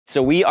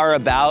So we are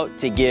about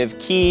to give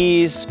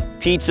keys,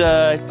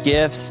 pizza,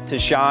 gifts to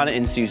Sean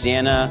and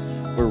Susannah.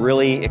 We're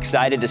really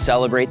excited to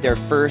celebrate their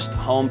first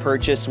home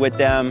purchase with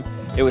them.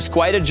 It was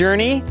quite a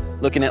journey,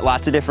 looking at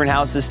lots of different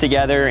houses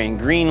together in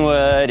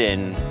Greenwood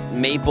and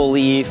Maple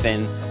Leaf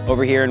and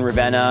over here in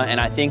Ravenna,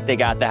 and I think they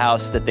got the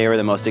house that they were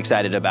the most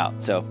excited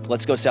about. So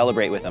let's go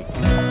celebrate with them.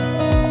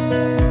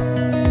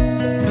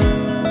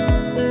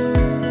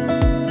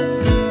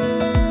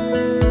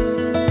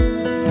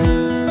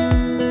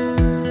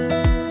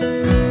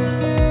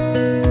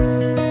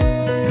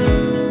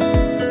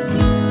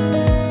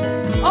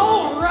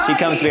 She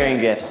comes bearing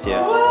gifts too.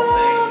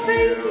 Wow,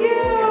 thank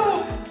you.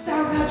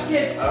 Sour Patch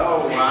Kids.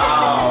 Oh,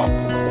 wow.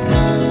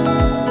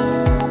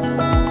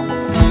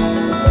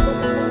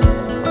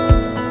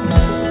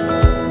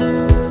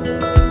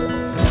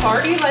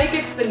 Party like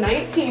it's the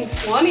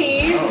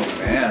 1920s. Oh,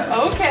 man.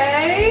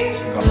 Okay.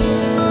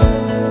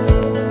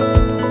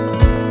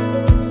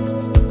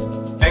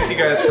 Thank you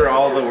guys for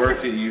all the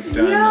work that you've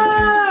done these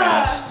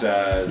past,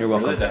 You're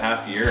welcome. really the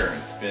half year.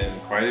 It's been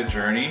quite a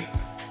journey.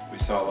 We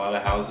saw a lot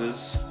of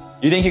houses.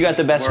 You think you got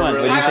the best one?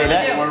 Really Would you say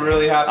that? We're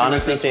really happy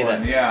Honestly, with this say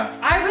one. that. Yeah,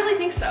 I really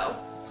think so.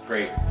 it's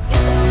great.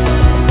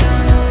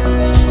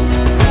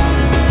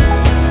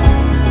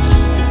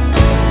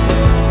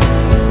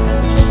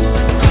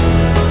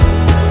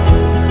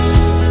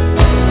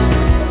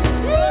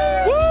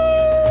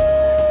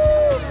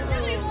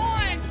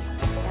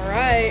 All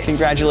right.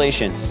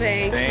 Congratulations.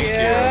 Thank you. Thank you.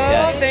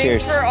 Yes, Thanks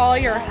cheers. for all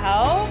your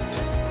help.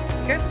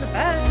 You guys are the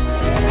best.